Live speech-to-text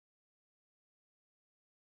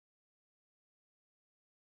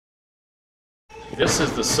This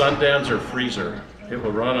is the SunDanzer Freezer. It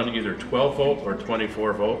will run on either 12 volt or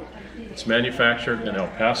 24 volt. It's manufactured in El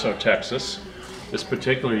Paso, Texas. This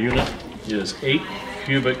particular unit is 8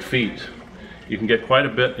 cubic feet. You can get quite a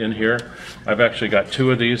bit in here. I've actually got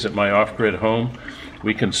 2 of these at my off-grid home.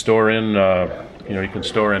 We can store in, you can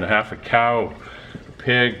store in half a cow, a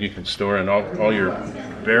pig. You can store in all your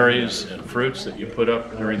berries and fruits that you put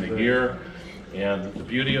up during the year. And the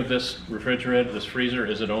beauty of this refrigerator, this freezer,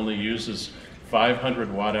 is it only uses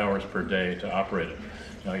 500 watt hours per day to operate it.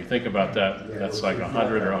 Now you think about that, that's like a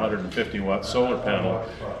 100 or 150 watt solar panel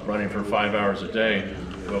running for 5 hours a day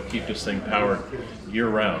will keep this thing powered year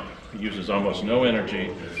round. It uses almost no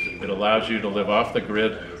energy. It allows you to live off the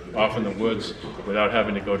grid, off in the woods, without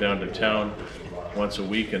having to go down to town once a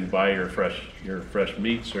week and buy your fresh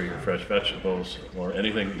meats or your fresh vegetables or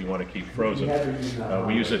anything that you want to keep frozen.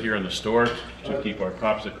 We use it here in the store to keep our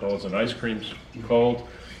popsicles and ice creams cold.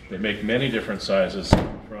 They make many different sizes,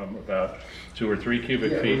 from about 2 or 3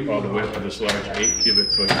 cubic feet all the way to this large 8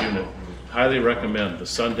 cubic foot unit. Highly recommend the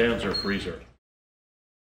SunDanzer Freezer.